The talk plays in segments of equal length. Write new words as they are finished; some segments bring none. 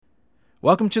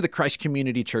Welcome to the Christ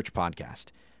Community Church podcast.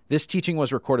 This teaching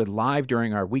was recorded live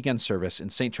during our weekend service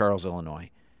in St. Charles, Illinois.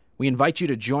 We invite you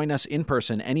to join us in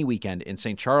person any weekend in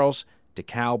St. Charles,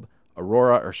 DeKalb,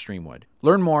 Aurora, or Streamwood.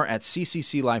 Learn more at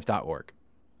ccclife.org.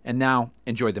 And now,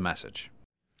 enjoy the message.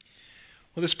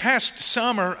 Well, this past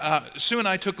summer, Sue and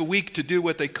I took a week to do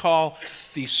what they call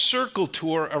the circle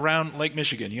tour around Lake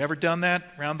Michigan. You ever done that,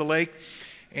 around the lake?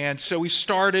 And so we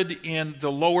started in the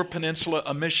lower peninsula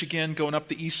of Michigan, going up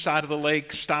the east side of the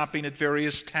lake, stopping at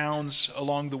various towns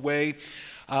along the way.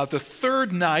 The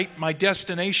third night, my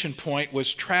destination point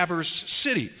was Traverse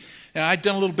City. Now, I'd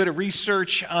done a little bit of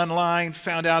research online,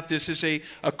 found out this is a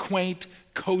quaint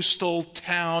coastal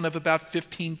town of about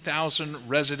 15,000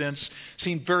 residents.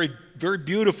 Seemed very, very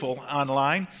beautiful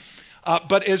online.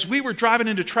 But as we were driving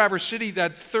into Traverse City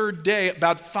that third day,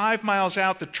 about 5 miles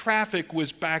out, the traffic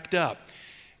was backed up.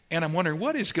 And I'm wondering,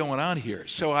 what is going on here?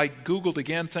 So I Googled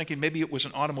again, thinking maybe it was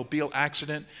an automobile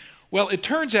accident. Well, it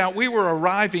turns out we were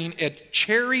arriving at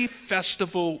Cherry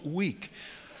Festival Week,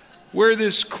 where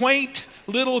this quaint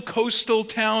little coastal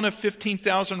town of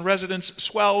 15,000 residents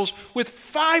swells with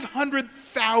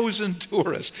 500,000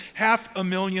 tourists,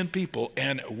 500,000 people,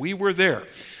 and we were there.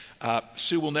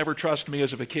 Sue will never trust me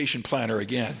as a vacation planner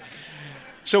again.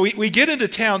 So we get into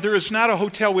town. There is not a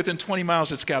hotel within 20 miles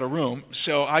that's got a room.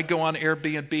 So I go on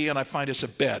Airbnb and I find us a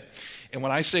bed. And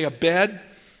when I say a bed,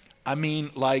 I mean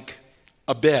like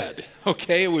a bed,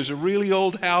 okay? It was a really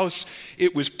old house.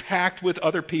 It was packed with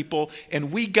other people.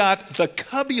 And we got the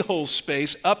cubbyhole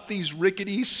space up these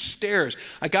rickety stairs.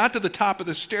 I got to the top of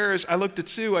the stairs. I looked at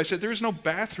Sue. I said, there's no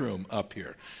bathroom up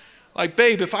here. Like,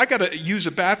 babe, if I got to use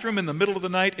a bathroom in the middle of the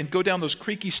night and go down those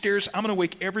creaky stairs, I'm going to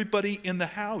wake everybody in the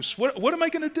house. What am I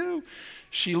going to do?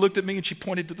 She looked at me and she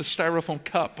pointed to the styrofoam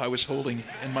cup I was holding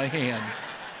in my hand.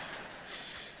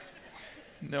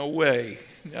 No way.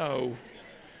 No.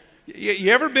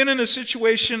 You ever been in a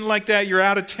situation like that? You're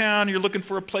out of town, you're looking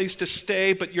for a place to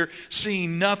stay, but you're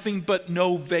seeing nothing but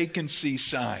no vacancy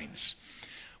signs.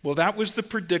 Well, that was the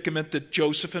predicament that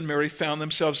Joseph and Mary found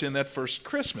themselves in that first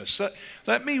Christmas.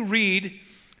 Let me read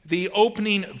the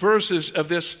opening verses of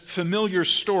this familiar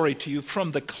story to you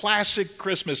from the classic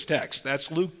Christmas text. That's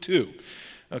Luke 2.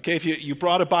 Okay, if you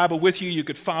brought a Bible with you, you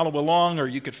could follow along or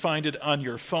you could find it on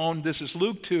your phone. This is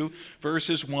Luke 2,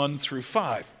 verses 1 through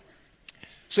 5. It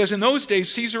says, in those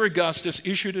days, Caesar Augustus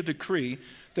issued a decree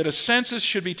that a census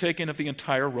should be taken of the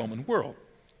entire Roman world.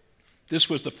 This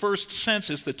was the first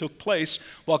census that took place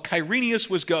while Quirinius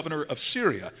was governor of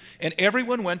Syria, and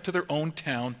everyone went to their own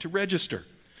town to register.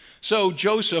 So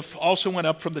Joseph also went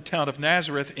up from the town of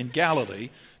Nazareth in Galilee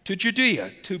to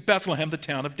Judea, to Bethlehem, the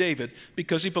town of David,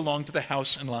 because he belonged to the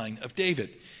house and line of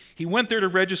David. He went there to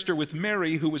register with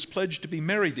Mary, who was pledged to be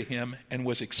married to him and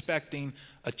was expecting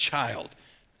a child.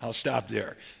 I'll stop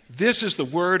there. This is the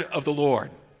word of the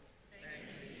Lord.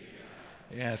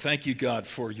 Yeah, thank you, God,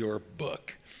 for your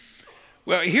book.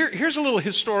 Well, here's a little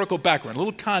historical background, a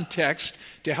little context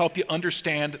to help you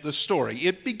understand the story.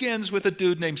 It begins with a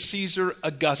dude named Caesar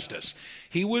Augustus.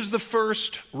 He was the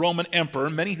first Roman emperor.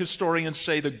 Many historians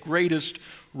say the greatest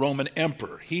Roman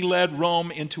emperor. He led Rome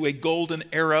into a golden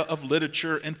era of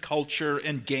literature and culture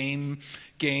and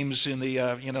games in the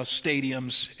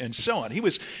stadiums and so on. He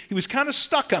was kind of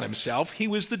stuck on himself. He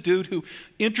was the dude who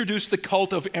introduced the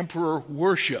cult of emperor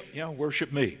worship.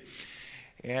 Worship me.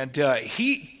 And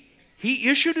he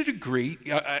issued a decree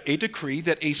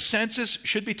that a census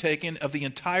should be taken of the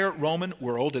entire Roman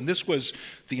world, and this was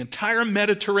the entire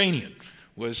Mediterranean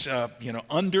was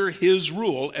under his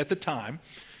rule at the time.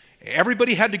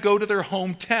 Everybody had to go to their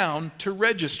hometown to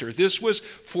register. This was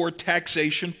for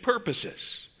taxation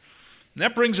purposes. And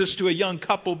that brings us to a young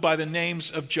couple by the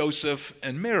names of Joseph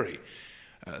and Mary.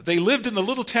 They lived in the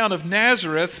little town of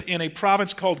Nazareth in a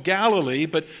province called Galilee,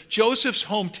 but Joseph's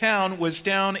hometown was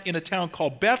down in a town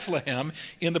called Bethlehem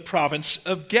in the province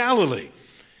of Galilee.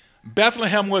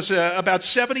 Bethlehem was about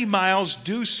 70 miles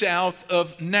due south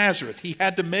of Nazareth. He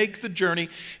had to make the journey.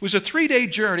 It was a 3-day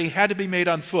journey, had to be made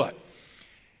on foot.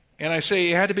 And I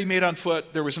say it had to be made on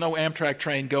foot. There was no Amtrak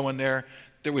train going there.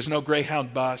 There was no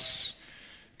Greyhound bus.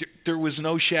 There was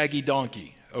no shaggy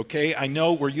donkey. Okay, I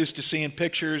know we're used to seeing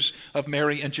pictures of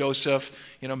Mary and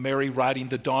Joseph, Mary riding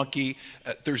the donkey.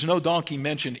 There's no donkey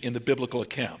mentioned in the biblical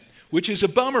account, which is a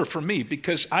bummer for me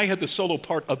because I had the solo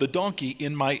part of the donkey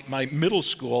in my middle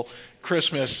school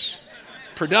Christmas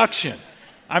production.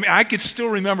 I mean, I could still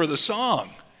remember the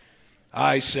song.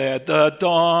 I said, the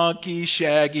donkey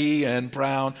shaggy and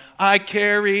brown, I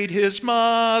carried his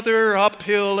mother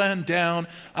uphill and down.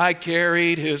 I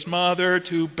carried his mother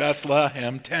to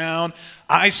Bethlehem town.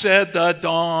 I said, the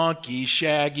donkey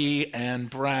shaggy and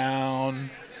brown.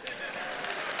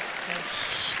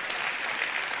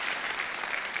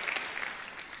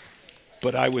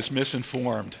 but I was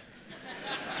misinformed.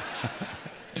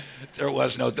 There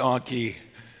was no donkey.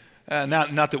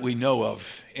 Not that we know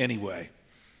of, anyway.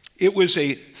 It was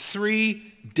a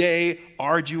 3-day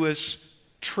arduous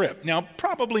trip. Now,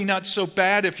 probably not so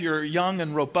bad if you're young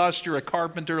and robust, you're a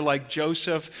carpenter like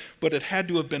Joseph, but it had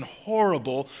to have been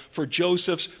horrible for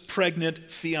Joseph's pregnant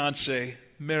fiancée,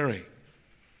 Mary.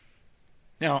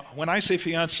 Now, when I say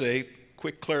fiancée,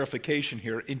 quick clarification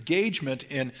here, engagement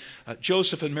in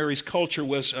Joseph and Mary's culture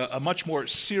was a much more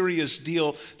serious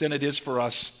deal than it is for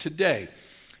us today.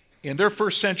 In their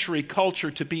first century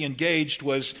culture, to be engaged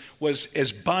was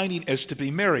as binding as to be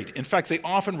married. In fact, they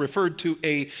often referred to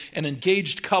an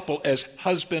engaged couple as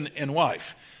husband and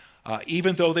wife,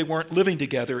 even though they weren't living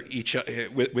together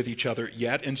with each other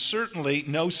yet, and certainly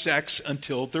no sex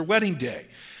until their wedding day.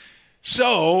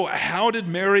 So, how did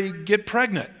Mary get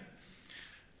pregnant?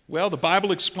 Well, the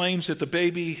Bible explains that the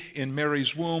baby in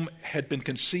Mary's womb had been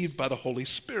conceived by the Holy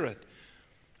Spirit.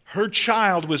 Her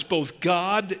child was both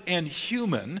God and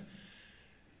human,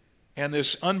 and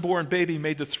this unborn baby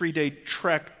made the 3-day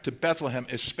trek to Bethlehem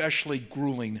especially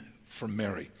grueling for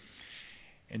Mary.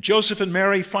 And Joseph and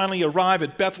Mary finally arrive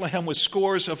at Bethlehem with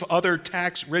scores of other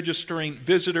tax-registering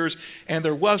visitors, and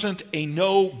there wasn't a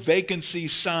no vacancy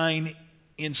sign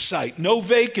in sight. No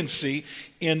vacancy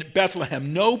in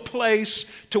Bethlehem. No place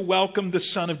to welcome the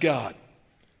Son of God.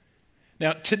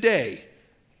 Now, today,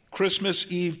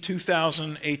 Christmas Eve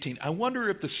 2018, I wonder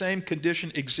if the same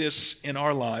condition exists in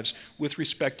our lives with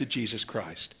respect to Jesus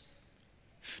Christ.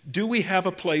 Do we have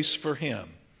a place for him?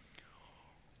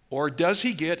 Or does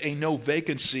he get a no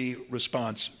vacancy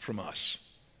response from us?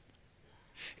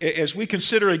 As we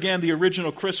consider again the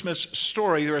original Christmas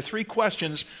story, there are 3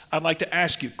 questions I'd like to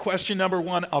ask you. Question number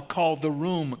 1, I'll call the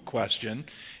room question.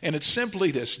 And it's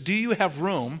simply this: do you have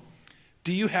room?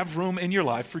 Do you have room in your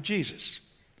life for Jesus?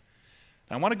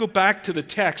 I want to go back to the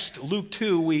text, Luke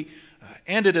 2. We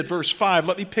ended at verse 5.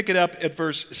 Let me pick it up at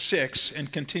verse 6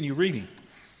 and continue reading.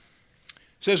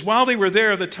 It says, while they were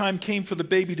there, the time came for the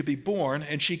baby to be born,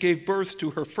 and she gave birth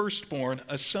to her firstborn,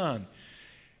 a son.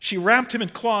 She wrapped him in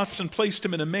cloths and placed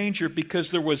him in a manger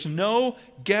because there was no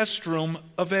guest room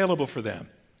available for them.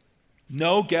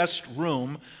 No guest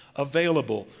room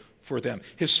available for them.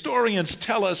 Historians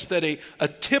tell us that a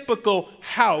typical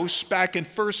house back in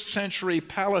first century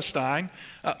Palestine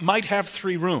might have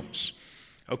 3 rooms.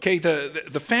 Okay,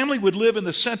 the family would live in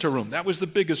the center room. That was the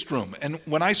biggest room. And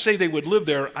when I say they would live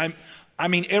there, I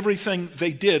mean everything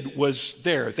they did was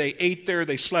there. They ate there,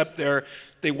 they slept there,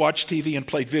 they watched TV and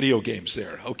played video games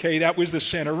there. Okay, that was the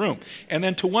center room. And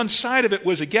then to one side of it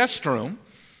was a guest room.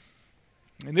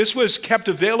 And this was kept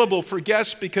available for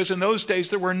guests because in those days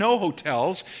there were no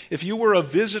hotels. If you were a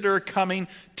visitor coming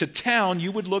to town,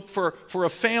 you would look for a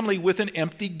family with an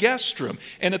empty guest room.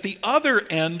 And at the other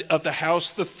end of the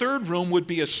house, the third room would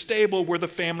be a stable where the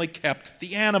family kept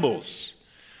the animals.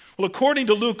 Well, according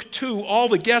to Luke 2, all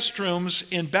the guest rooms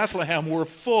in Bethlehem were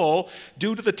full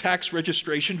due to the tax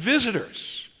registration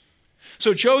visitors.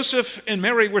 So Joseph and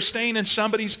Mary were staying in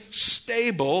somebody's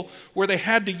stable where they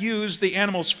had to use the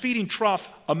animal's feeding trough,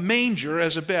 a manger,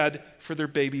 as a bed for their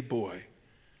baby boy.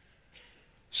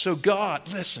 So God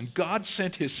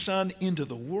sent his son into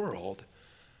the world,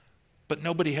 but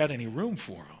nobody had any room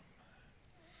for him.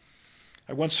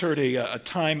 I once heard a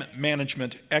time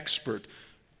management expert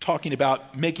talking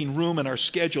about making room in our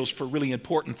schedules for really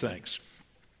important things.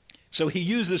 So he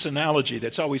used this analogy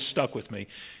that's always stuck with me.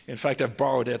 In fact, I've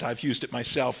borrowed it. I've used it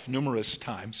myself numerous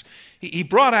times. He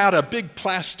brought out a big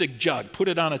plastic jug, put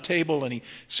it on a table, and he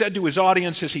said to his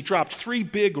audience as he dropped 3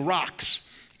 big rocks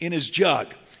in his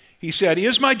jug, he said,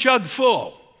 "Is my jug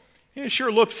full?" It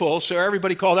sure looked full, so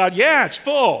everybody called out, "Yeah, it's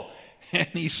full." And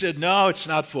he said, "No, it's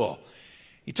not full."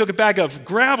 He took a bag of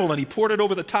gravel and he poured it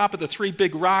over the top of the 3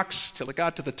 big rocks till it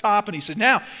got to the top, and he said,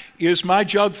 "Now, is my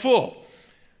jug full?"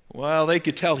 Well, they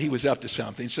could tell he was up to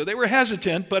something, so they were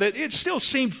hesitant, but it still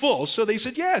seemed full, so they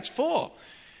said, "Yeah, it's full."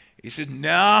 He said,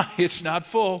 "No, it's not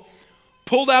full."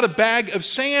 Pulled out a bag of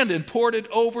sand and poured it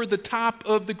over the top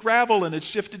of the gravel, and it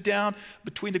sifted down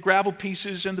between the gravel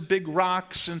pieces and the big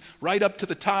rocks and right up to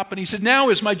the top, and he said, "Now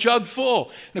is my jug full?"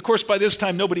 And of course, by this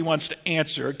time, nobody wants to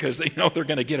answer because they know they're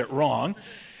going to get it wrong.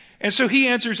 And so he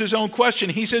answers his own question.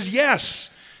 He says, "Yes.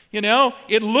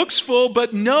 It looks full,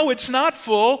 but no, it's not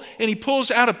full." And he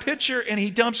pulls out a pitcher and he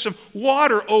dumps some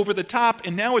water over the top,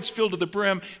 and now it's filled to the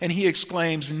brim, and he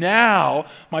exclaims, "Now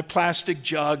my plastic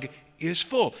jug is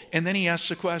full." And then he asks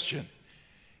a question.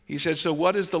 He said, "So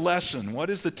what is the lesson? What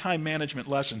is the time management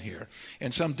lesson here?"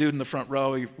 And some dude in the front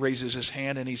row, he raises his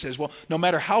hand and he says, "Well, no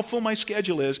matter how full my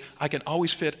schedule is, I can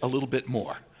always fit a little bit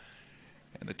more."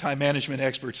 And the time management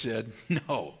expert said,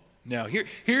 "No, No,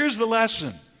 here's the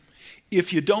lesson.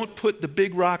 If you don't put the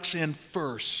big rocks in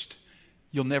first,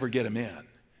 you'll never get them in.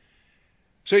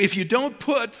 So if you don't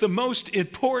put the most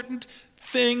important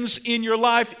things in your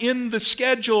life in the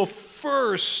schedule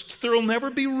first, there'll never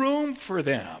be room for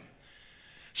them.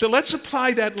 So let's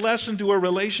apply that lesson to our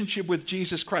relationship with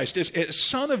Jesus Christ. As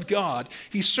Son of God,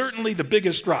 he's certainly the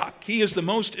biggest rock. He is the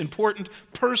most important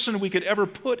person we could ever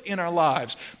put in our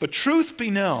lives. But truth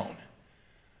be known,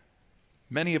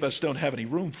 many of us don't have any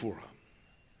room for him.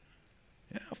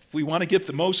 Yeah, if we want to get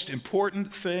the most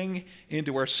important thing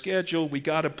into our schedule, we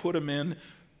got to put him in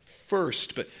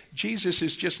first. But Jesus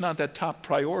is just not that top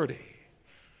priority.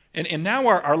 And now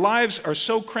our lives are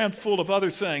so crammed full of other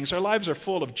things. Our lives are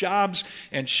full of jobs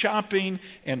and shopping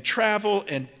and travel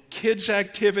and kids'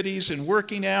 activities and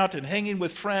working out and hanging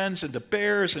with friends and the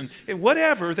bears and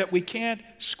whatever that we can't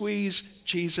squeeze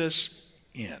Jesus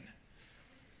in.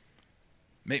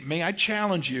 May I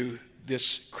challenge you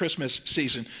this Christmas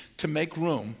season to make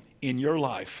room in your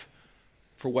life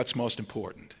for what's most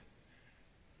important,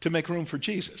 to make room for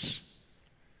Jesus.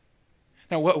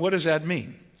 Now, what does that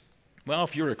mean? Well,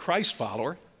 if you're a Christ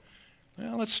follower,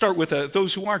 well, let's start with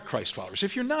those who aren't Christ followers.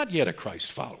 If you're not yet a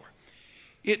Christ follower,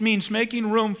 it means making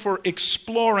room for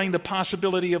exploring the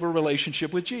possibility of a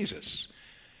relationship with Jesus.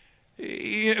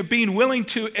 Being willing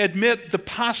to admit the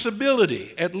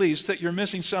possibility, at least, that you're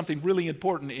missing something really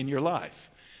important in your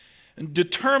life. And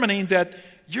determining that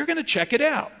you're going to check it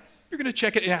out. You're going to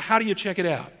check it out. How do you check it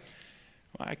out?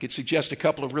 Well, I could suggest a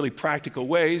couple of really practical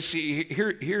ways.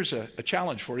 Here's a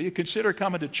challenge for you. Consider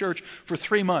coming to church for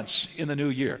 3 months in the new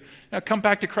year. Now, come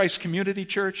back to Christ Community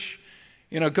Church.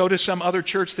 Go to some other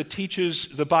church that teaches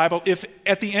the Bible. If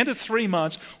at the end of 3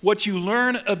 months, what you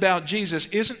learn about Jesus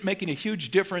isn't making a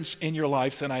huge difference in your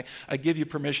life, then I give you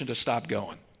permission to stop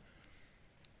going.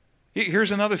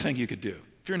 Here's another thing you could do.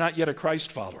 If you're not yet a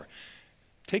Christ follower,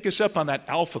 take us up on that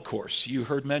Alpha course you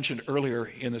heard mentioned earlier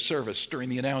in the service during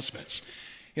the announcements.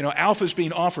 Alpha is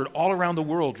being offered all around the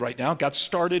world right now. Got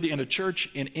started in a church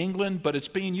in England, but it's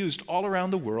being used all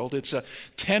around the world. It's a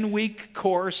 10-week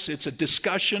course. It's a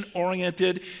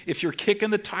discussion-oriented. If you're kicking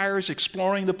the tires,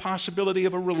 exploring the possibility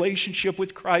of a relationship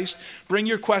with Christ, bring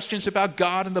your questions about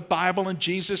God and the Bible and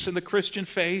Jesus and the Christian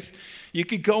faith. You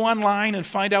could go online and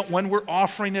find out when we're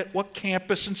offering it, what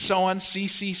campus and so on.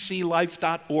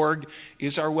 ccclife.org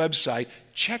is our website.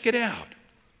 Check it out.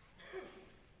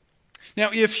 Now,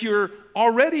 if you're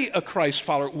already a Christ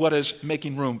follower, what does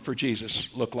making room for Jesus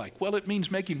look like? Well, it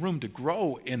means making room to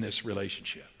grow in this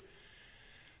relationship.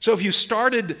 So if you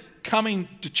started coming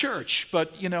to church,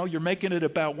 but you're making it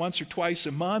about once or twice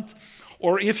a month,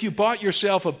 or if you bought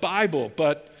yourself a Bible,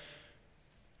 but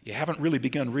you haven't really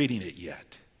begun reading it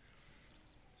yet,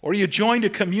 or you joined a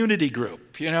community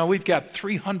group. We've got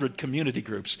 300 community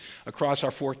groups across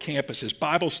our 4 campuses,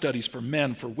 Bible studies for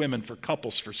men, for women, for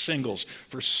couples, for singles,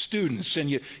 for students. And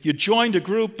you joined a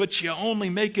group, but you only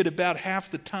make it about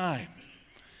half the time.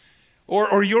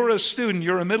 Or you're a student,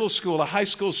 you're a middle school, a high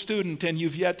school student, and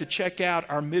you've yet to check out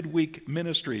our midweek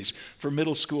ministries for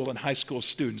middle school and high school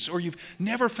students. Or you've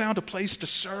never found a place to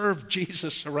serve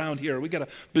Jesus around here. We've got a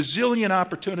bazillion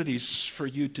opportunities for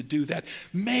you to do that.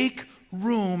 Make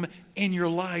room in your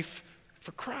life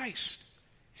for Christ.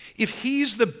 If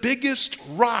he's the biggest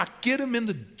rock, get him in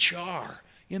the jar,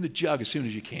 in the jug as soon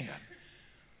as you can.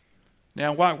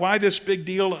 Now, why this big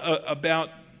deal about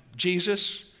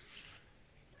Jesus?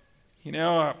 What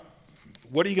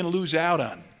are you going to lose out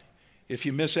on if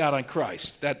you miss out on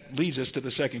Christ? That leads us to the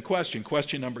second question.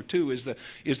 Question number 2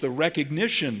 is the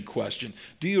recognition question.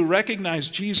 Do you recognize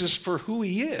Jesus for who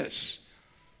he is?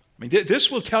 This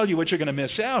will tell you what you're going to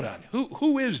miss out on.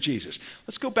 Who is Jesus?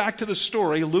 Let's go back to the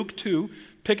story, Luke 2,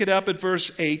 pick it up at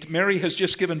verse 8. Mary has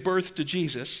just given birth to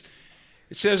Jesus.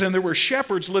 It says, "And there were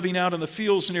shepherds living out in the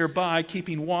fields nearby,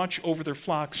 keeping watch over their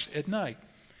flocks at night.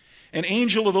 An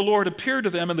angel of the Lord appeared to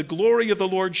them, and the glory of the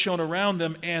Lord shone around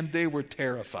them, and they were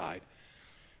terrified.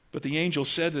 But the angel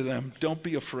said to them, 'Don't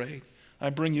be afraid.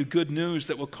 I bring you good news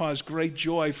that will cause great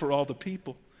joy for all the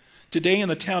people. Today in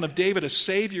the town of David, a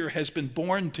Savior has been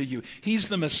born to you. He's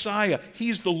the Messiah.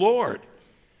 He's the Lord.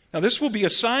 Now this will be a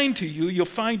sign to you. You'll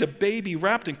find a baby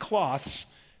wrapped in cloths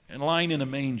and lying in a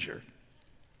manger.'"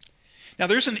 Now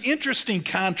there's an interesting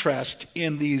contrast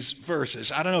in these verses.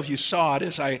 I don't know if you saw it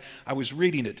as I was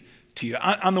reading it to you.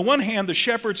 On the one hand, the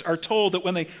shepherds are told that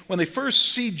when they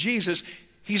first see Jesus,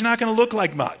 he's not going to look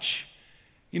like much.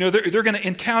 They're going to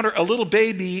encounter a little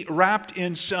baby wrapped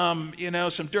in some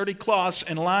dirty cloths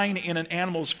and lying in an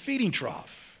animal's feeding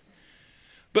trough.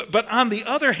 But on the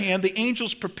other hand, the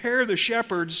angels prepare the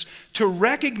shepherds to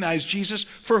recognize Jesus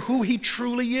for who he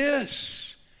truly is.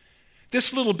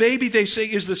 This little baby, they say,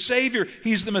 is the Savior.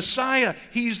 He's the Messiah.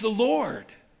 He's the Lord.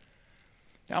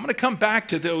 Now, I'm going to come back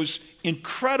to those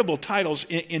incredible titles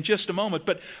in just a moment,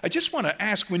 but I just want to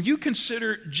ask, when you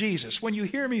consider Jesus, when you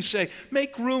hear me say,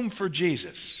 make room for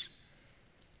Jesus,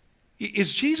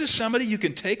 is Jesus somebody you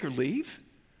can take or leave?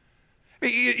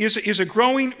 Is a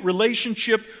growing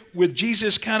relationship with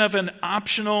Jesus kind of an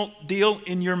optional deal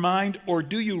in your mind, or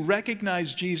do you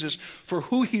recognize Jesus for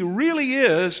who he really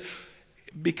is?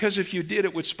 Because if you did,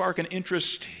 it would spark an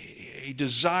interest, a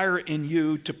desire in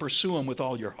you to pursue him with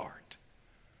all your heart.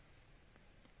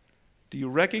 Do you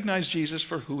recognize Jesus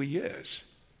for who he is?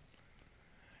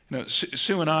 You know,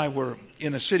 Sue and I were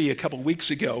in the city a couple weeks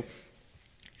ago.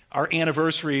 Our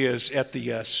anniversary is at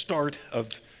the start of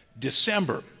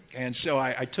December. And so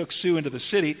I took Sue into the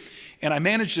city, and I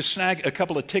managed to snag a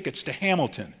couple of tickets to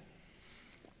Hamilton.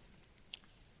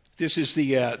 This is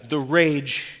the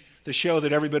Rage, the show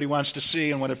that everybody wants to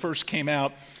see. And when it first came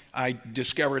out, I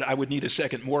discovered I would need a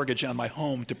second mortgage on my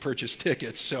home to purchase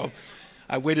tickets. So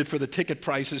I waited for the ticket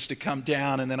prices to come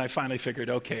down, and then I finally figured,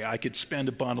 okay, I could spend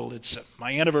a bundle. It's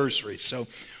my anniversary. So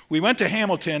we went to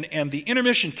Hamilton, and the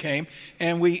intermission came,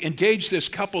 and we engaged this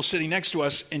couple sitting next to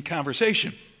us in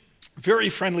conversation. Very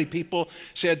friendly people,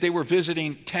 said they were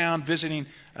visiting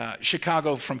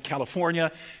Chicago from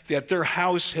California, that their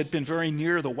house had been very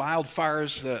near the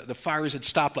wildfires. The fires had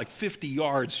stopped like 50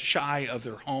 yards shy of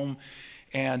their home.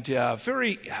 And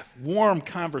very warm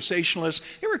conversationalists.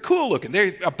 They were cool looking.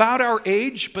 They're about our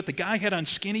age, but the guy had on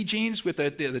skinny jeans with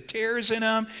the tears in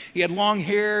them. He had long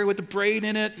hair with the braid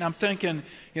in it. And I'm thinking,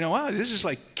 wow, this is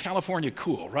like California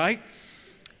cool, right?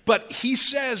 But he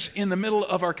says in the middle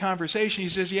of our conversation, he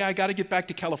says, yeah, I got to get back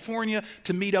to California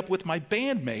to meet up with my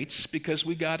bandmates because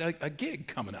we got a gig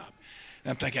coming up.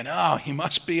 And I'm thinking, oh, he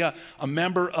must be a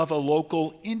member of a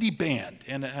local indie band.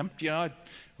 And I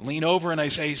lean over and I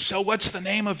say, so what's the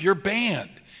name of your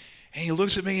band? And he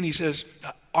looks at me and he says,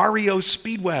 REO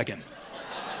Speedwagon.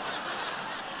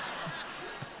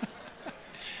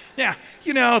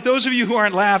 Now, those of you who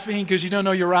aren't laughing because you don't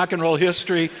know your rock and roll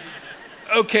history,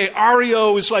 okay,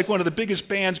 REO is like one of the biggest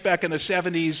bands back in the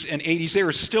 70s and 80s. They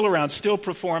were still around, still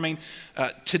performing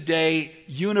today,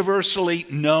 universally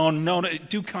known,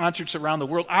 do concerts around the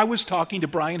world. I was talking to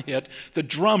Brian Hitt, the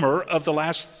drummer of the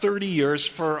last 30 years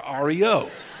for REO.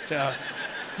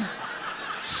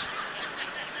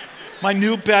 My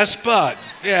new best bud,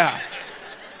 yeah.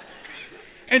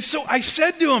 And so I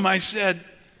said to him, REO,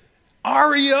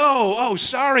 oh,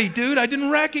 sorry, dude, I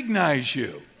didn't recognize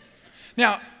you.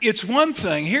 Now, it's one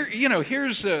thing,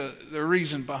 here's the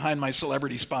reason behind my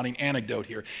celebrity spotting anecdote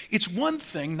here. It's one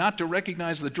thing not to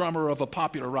recognize the drummer of a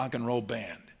popular rock and roll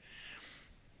band.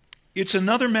 It's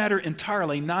another matter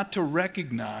entirely not to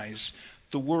recognize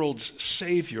the world's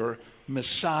Savior,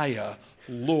 Messiah,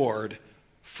 Lord,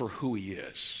 for who he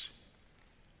is.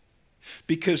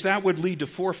 Because that would lead to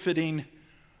forfeiting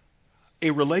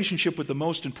a relationship with the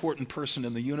most important person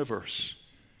in the universe.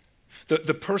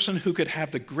 The person who could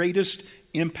have the greatest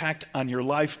impact on your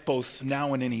life both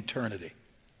now and in eternity.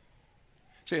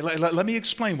 Let me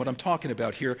explain what I'm talking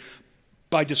about here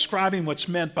by describing what's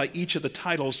meant by each of the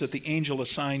titles that the angel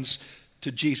assigns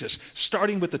to Jesus,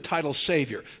 starting with the title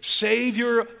Savior.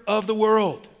 Savior of the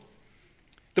world.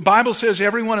 The Bible says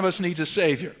every one of us needs a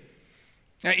Savior.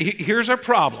 Now, here's our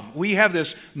problem. We have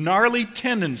this gnarly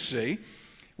tendency.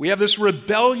 We have this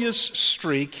rebellious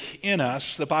streak in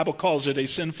us, the Bible calls it a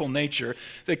sinful nature,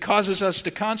 that causes us to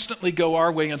constantly go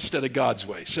our way instead of God's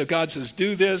way. So God says,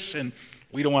 do this, and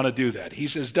we don't want to do that. He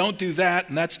says, don't do that,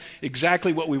 and that's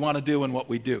exactly what we want to do and what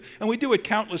we do. And we do it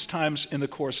countless times in the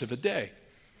course of a day.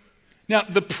 Now,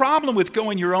 the problem with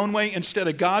going your own way instead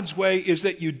of God's way is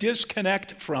that you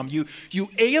disconnect from, you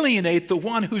alienate the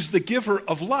one who's the giver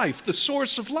of life, the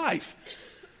source of life.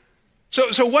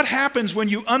 So what happens when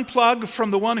you unplug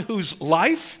from the one who's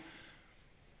life?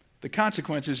 The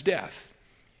consequence is death.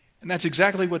 And that's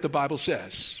exactly what the Bible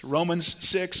says. Romans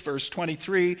 6, verse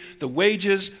 23, the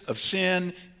wages of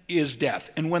sin is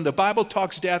death. And when the Bible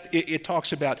talks death, it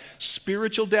talks about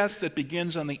spiritual death that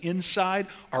begins on the inside.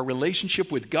 Our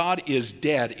relationship with God is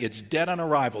dead. It's dead on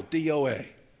arrival, DOA.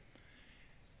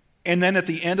 And then at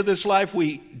the end of this life,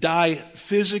 we die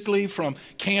physically from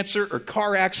cancer or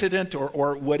car accident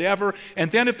or whatever.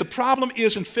 And then if the problem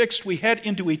isn't fixed, we head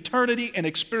into eternity and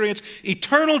experience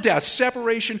eternal death,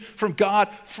 separation from God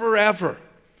forever.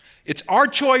 It's our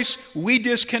choice. We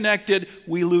disconnected.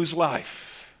 We lose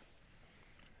life.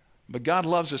 But God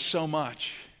loves us so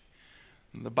much.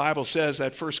 The Bible says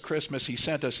that first Christmas, he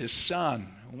sent us his son.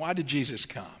 Why did Jesus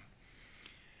come?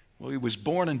 Well, he was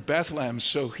born in Bethlehem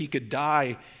so he could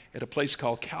die at a place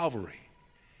called Calvary.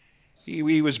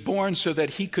 He was born so that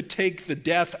he could take the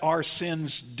death our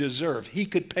sins deserve. He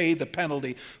could pay the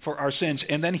penalty for our sins.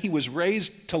 And then he was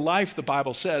raised to life, the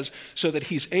Bible says, so that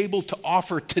he's able to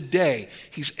offer today.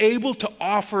 He's able to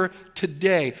offer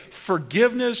today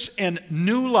forgiveness and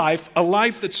new life, a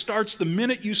life that starts the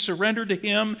minute you surrender to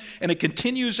him and it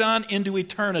continues on into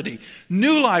eternity.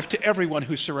 New life to everyone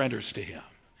who surrenders to him.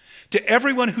 To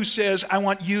everyone who says, I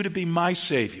want you to be my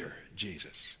Savior,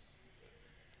 Jesus.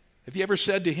 Have you ever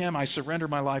said to him, I surrender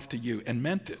my life to you, and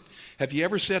meant it? Have you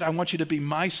ever said, I want you to be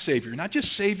my Savior? Not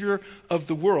just Savior of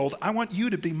the world, I want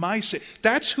you to be my Savior.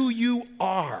 That's who you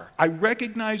are. I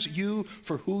recognize you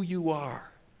for who you are.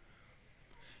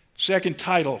 Second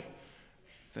title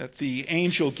that the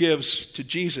angel gives to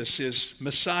Jesus is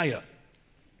Messiah.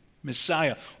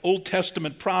 Messiah. Old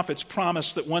Testament prophets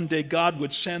promised that one day God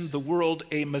would send the world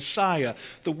a Messiah.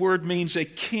 The word means a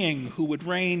king who would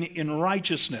reign in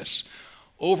righteousness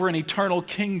over an eternal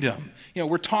kingdom.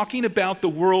 We're talking about the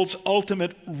world's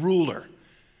ultimate ruler.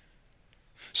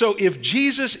 So if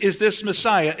Jesus is this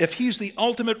Messiah, if he's the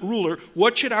ultimate ruler,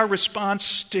 what should our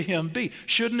response to him be?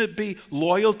 Shouldn't it be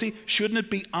loyalty? Shouldn't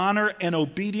it be honor and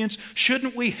obedience?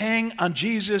 Shouldn't we hang on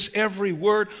Jesus' every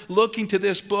word, looking to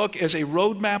this book as a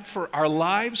roadmap for our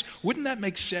lives? Wouldn't that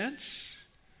make sense?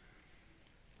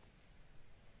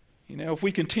 If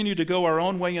we continue to go our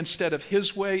own way instead of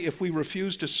his way, if we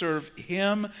refuse to serve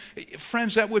him,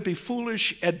 friends, that would be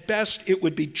foolish at best. It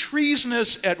would be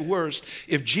treasonous at worst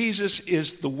if Jesus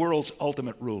is the world's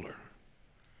ultimate ruler.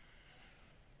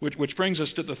 Which brings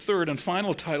us to the third and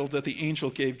final title that the angel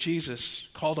gave Jesus,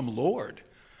 called him Lord.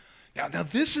 Now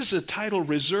this is a title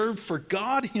reserved for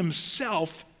God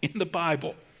himself in the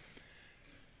Bible.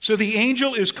 So the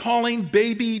angel is calling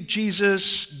baby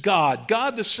Jesus God,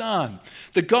 God the Son,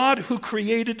 the God who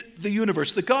created the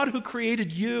universe, the God who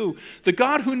created you, the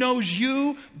God who knows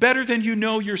you better than you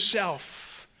know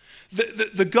yourself,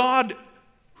 the God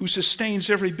who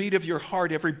sustains every beat of your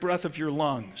heart, every breath of your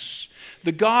lungs,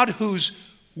 the God who's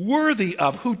worthy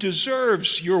of, who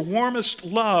deserves your warmest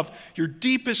love, your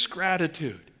deepest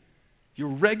gratitude, your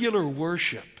regular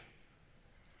worship.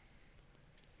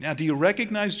 Now, do you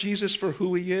recognize Jesus for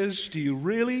who he is? Do you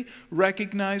really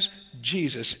recognize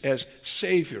Jesus as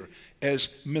Savior, as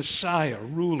Messiah,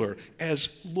 ruler,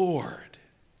 as Lord?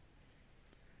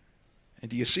 And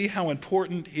do you see how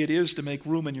important it is to make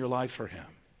room in your life for him?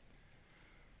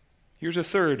 Here's a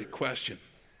third question.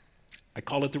 I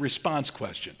call it the response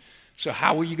question. So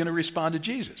how are you going to respond to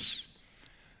Jesus?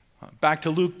 Back to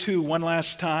Luke 2 one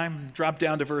last time. Drop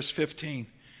down to verse 15.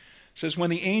 It says, when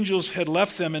the angels had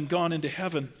left them and gone into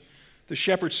heaven, the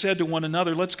shepherds said to one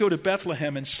another, let's go to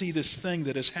Bethlehem and see this thing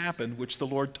that has happened, which the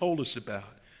Lord told us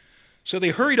about. So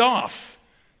they hurried off.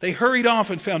 They hurried off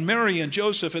and found Mary and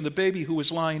Joseph and the baby who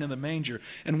was lying in the manger.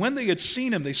 And when they had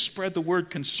seen him, they spread the word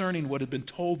concerning what had been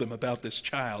told them about this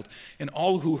child. And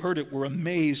all who heard it were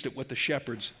amazed at what the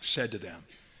shepherds said to them.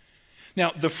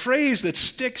 Now, the phrase that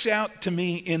sticks out to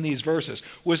me in these verses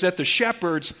was that the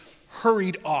shepherds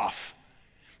hurried off.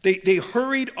 They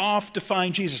hurried off to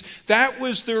find Jesus. That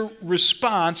was their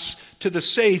response to the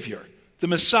Savior, the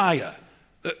Messiah,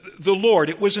 the Lord.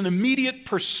 It was an immediate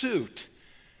pursuit.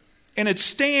 And it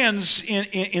stands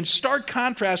in stark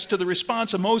contrast to the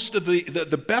response of most of the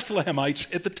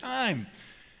Bethlehemites at the time.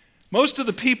 Most of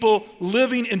the people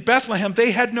living in Bethlehem,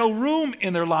 they had no room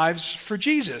in their lives for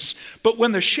Jesus. But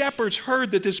when the shepherds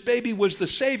heard that this baby was the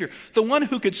Savior, the one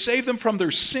who could save them from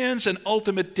their sins and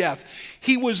ultimate death,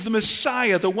 he was the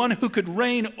Messiah, the one who could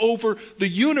reign over the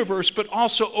universe, but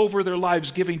also over their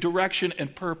lives, giving direction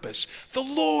and purpose. The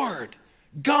Lord,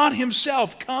 God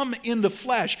himself, come in the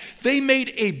flesh. They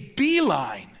made a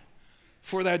beeline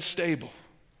for that stable.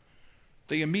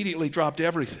 They immediately dropped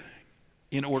everything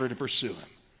in order to pursue him.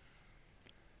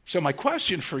 So my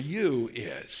question for you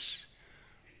is,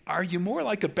 are you more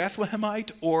like a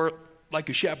Bethlehemite or like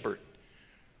a shepherd?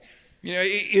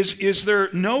 Is there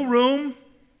no room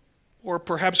or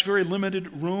perhaps very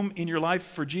limited room in your life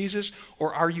for Jesus?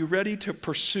 Or are you ready to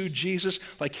pursue Jesus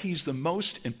like he's the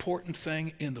most important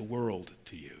thing in the world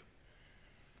to you?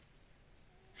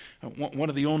 One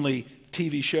of the only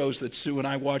TV shows that Sue and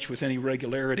I watch with any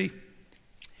regularity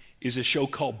is a show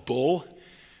called Bull.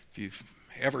 If you've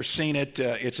ever seen it,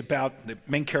 it's about, the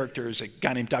main character is a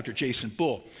guy named Dr. Jason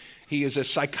Bull. He is a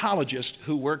psychologist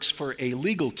who works for a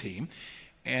legal team,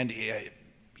 and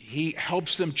he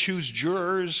helps them choose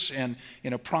jurors and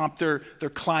prompt their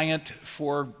client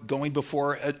for going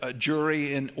before a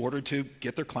jury in order to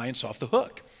get their clients off the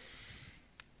hook.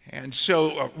 And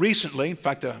so recently, in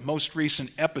fact, the most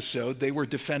recent episode, they were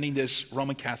defending this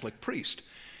Roman Catholic priest.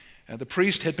 The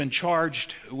priest had been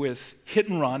charged with hit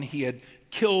and run. He had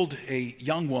killed a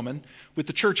young woman with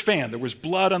the church van. There was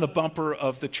blood on the bumper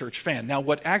of the church van. Now,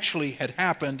 what actually had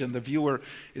happened, and the viewer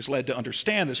is led to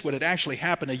understand this, what had actually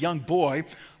happened, a young boy,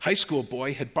 high school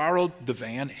boy, had borrowed the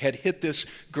van, had hit this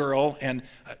girl and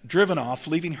driven off,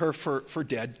 leaving her for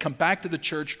dead, come back to the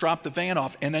church, dropped the van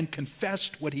off, and then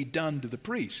confessed what he'd done to the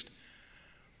priest.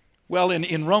 Well,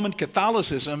 in Roman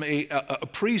Catholicism, a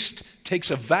priest takes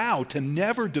a vow to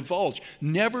never divulge,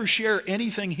 never share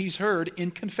anything he's heard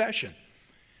in confession.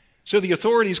 So the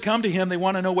authorities come to him, they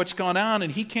want to know what's gone on,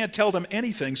 and he can't tell them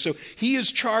anything. So he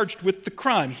is charged with the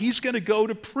crime. He's going to go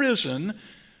to prison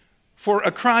for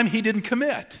a crime he didn't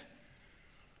commit.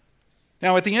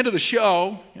 Now, at the end of the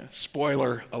show,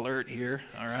 spoiler alert here,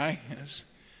 all right? Yes.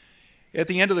 At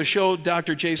the end of the show,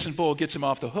 Dr. Jason Bull gets him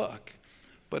off the hook.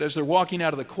 But as they're walking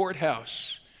out of the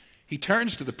courthouse, he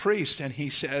turns to the priest and he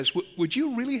says, would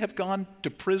you really have gone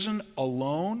to prison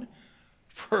alone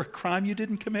for a crime you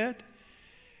didn't commit?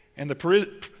 And the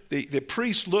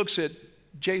priest looks at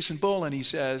Jason Bull and he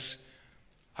says,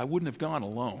 I wouldn't have gone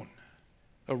alone,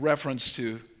 a reference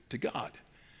to God.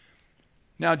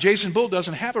 Now, Jason Bull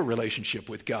doesn't have a relationship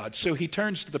with God, so he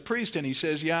turns to the priest and he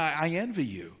says, yeah, I envy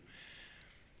you.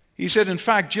 He said, in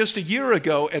fact, just a year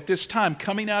ago at this time,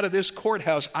 coming out of this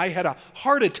courthouse, I had a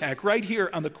heart attack right here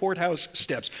on the courthouse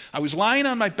steps. I was lying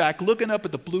on my back looking up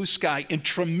at the blue sky in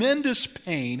tremendous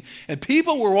pain, and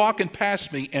people were walking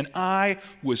past me, and I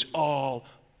was all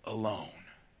alone.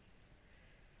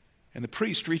 And the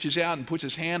priest reaches out and puts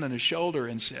his hand on his shoulder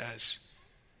and says,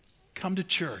 come to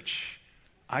church.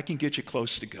 I can get you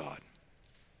close to God.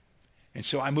 And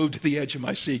so I moved to the edge of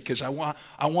my seat because I want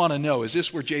to know, is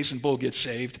this where Jason Bull gets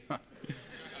saved?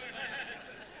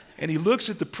 And he looks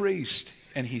at the priest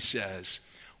and he says,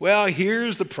 well,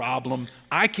 here's the problem.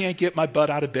 I can't get my butt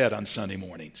out of bed on Sunday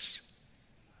mornings.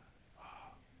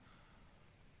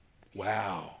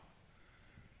 Wow.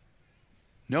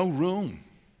 No room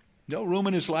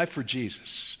in his life for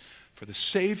Jesus, for the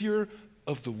Savior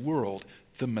of the world,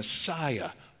 the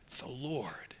Messiah, the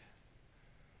Lord.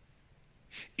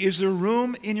 Is there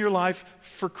room in your life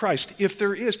for Christ? If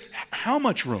there is, how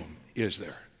much room is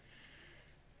there?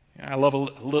 I love a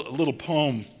little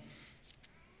poem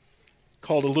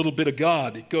called A Little Bit of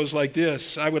God. It goes like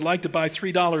this. I would like to buy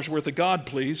 $3 worth of God,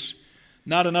 please.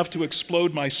 Not enough to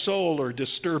explode my soul or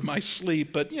disturb my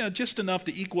sleep, but just enough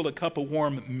to equal a cup of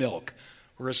warm milk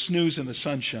or a snooze in the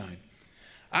sunshine.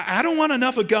 I don't want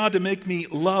enough of God to make me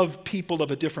love people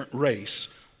of a different race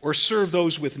or serve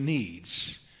those with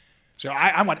needs. So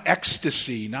I want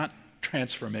ecstasy, not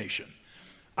transformation.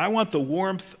 I want the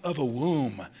warmth of a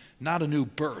womb, not a new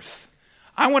birth.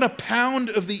 I want a pound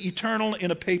of the eternal in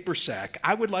a paper sack.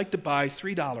 I would like to buy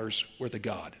 $3 worth of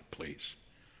God, please.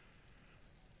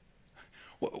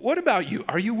 What about you?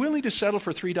 Are you willing to settle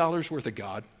for $3 worth of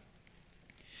God?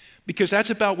 Because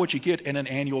that's about what you get in an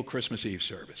annual Christmas Eve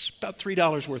service, about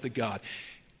 $3 worth of God.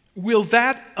 Will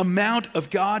that amount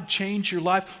of God change your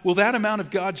life? Will that amount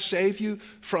of God save you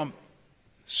from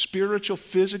spiritual,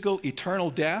 physical, eternal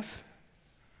death?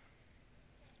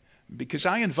 Because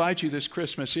I invite you this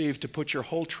Christmas Eve to put your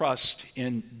whole trust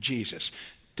in Jesus,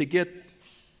 to get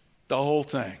the whole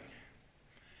thing,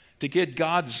 to get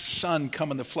God's Son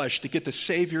come in the flesh, to get the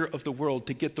Savior of the world,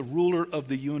 to get the ruler of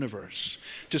the universe,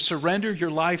 to surrender your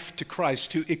life to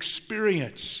Christ, to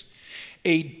experience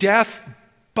a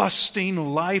death-busting,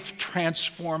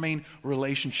 life-transforming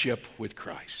relationship with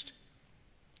Christ.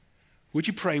 Would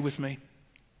you pray with me?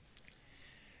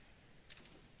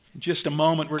 In just a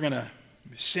moment, we're going to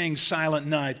sing Silent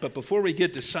Night. But before we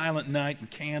get to Silent Night and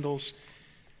candles,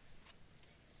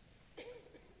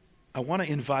 I want to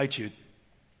invite you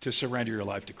to surrender your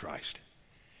life to Christ.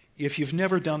 If you've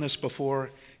never done this before,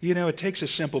 it takes a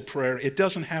simple prayer. It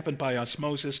doesn't happen by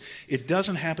osmosis. It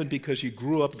doesn't happen because you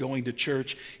grew up going to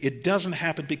church. It doesn't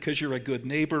happen because you're a good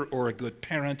neighbor or a good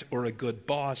parent or a good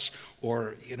boss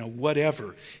or,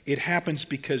 whatever. It happens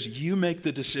because you make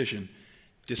the decision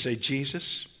to say,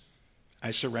 Jesus, I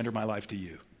surrender my life to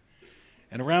you.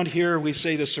 And around here we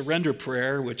say the surrender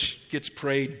prayer, which gets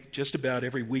prayed just about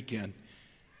every weekend.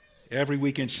 Every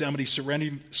weekend somebody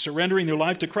surrendering their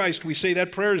life to Christ. We say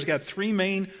that prayer has got three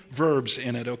main verbs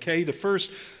in it, okay? The first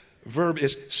verb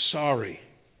is sorry.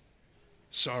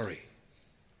 Sorry.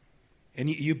 And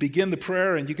you begin the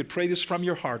prayer, and you could pray this from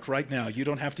your heart right now. You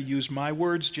don't have to use my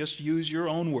words, just use your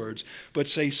own words. But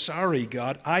say, sorry,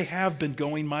 God, I have been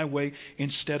going my way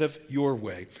instead of your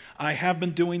way. I have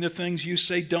been doing the things you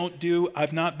say don't do.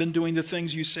 I've not been doing the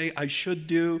things you say I should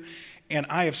do. And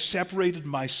I have separated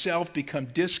myself, become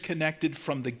disconnected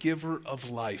from the giver of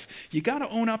life. You got to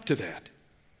own up to that.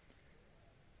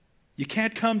 You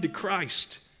can't come to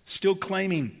Christ still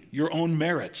claiming your own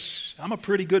merits. I'm a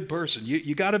pretty good person.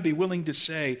 You got to be willing to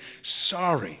say,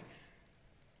 sorry.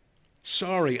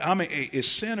 Sorry, I'm a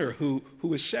sinner who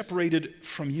is separated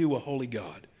from you, a holy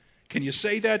God. Can you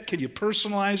say that? Can you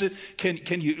personalize it?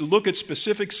 Can you look at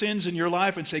specific sins in your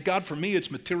life and say, God, for me it's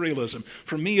materialism.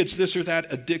 For me it's this or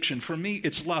that addiction. For me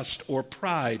it's lust or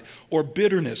pride or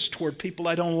bitterness toward people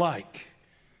I don't like.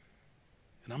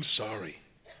 And I'm sorry.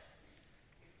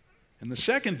 And the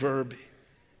second verb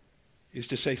is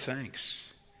to say thanks.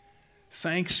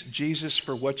 Thanks, Jesus,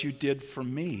 for what you did for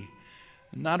me.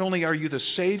 Not only are you the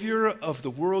Savior of the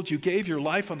world, you gave your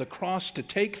life on the cross to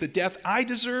take the death I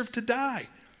deserve to die.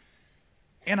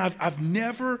 And I've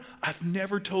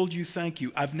never told you thank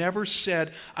you. I've never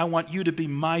said, I want you to be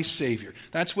my Savior.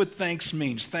 That's what thanks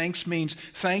means. Thanks means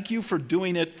thank you for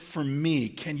doing it for me.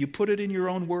 Can you put it in your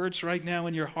own words right now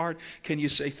in your heart? Can you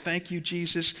say, thank you,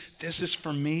 Jesus, this is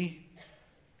for me?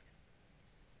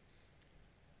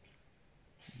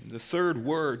 The third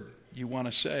word you want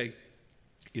to say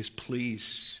is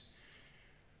please.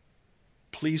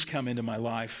 Please come into my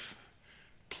life.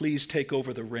 Please take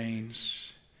over the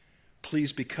reins.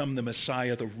 Please become the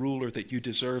Messiah, the ruler that you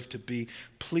deserve to be.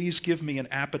 Please give me an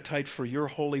appetite for your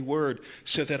holy word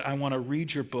so that I want to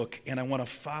read your book and I want to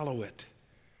follow it.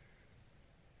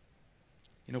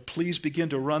 Please begin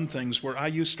to run things where I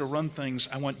used to run things.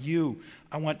 I want you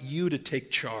to take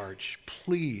charge.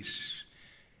 Please.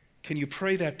 Can you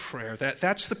pray that prayer?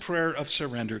 That's the prayer of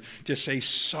surrender. Just say,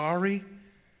 sorry.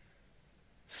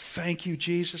 Thank you,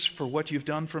 Jesus, for what you've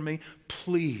done for me.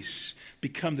 Please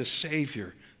become the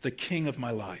Savior, the King of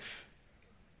my life.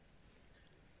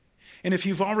 And if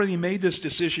you've already made this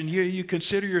decision, you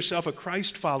consider yourself a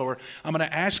Christ follower, I'm going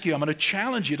to ask you, I'm going to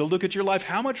challenge you to look at your life.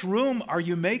 How much room are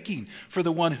you making for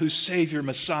the one who's Savior,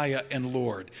 Messiah, and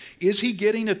Lord? Is he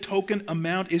getting a token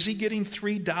amount? Is he getting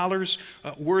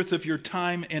 $3 worth of your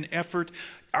time and effort?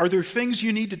 Are there things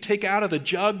you need to take out of the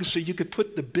jug so you could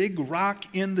put the big rock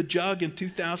in the jug in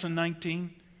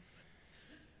 2019?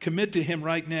 Commit to him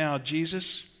right now.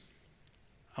 Jesus,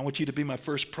 I want you to be my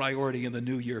first priority in the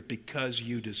new year because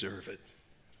you deserve it.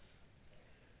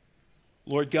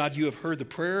 Lord God, you have heard the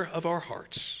prayer of our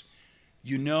hearts.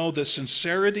 You know the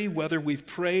sincerity, whether we've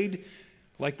prayed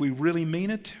like we really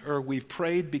mean it or we've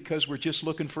prayed because we're just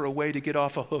looking for a way to get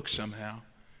off a hook somehow.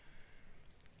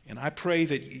 And I pray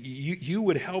that you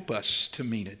would help us to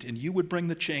mean it and you would bring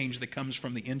the change that comes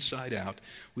from the inside out.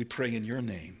 We pray in your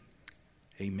name.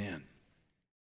 Amen.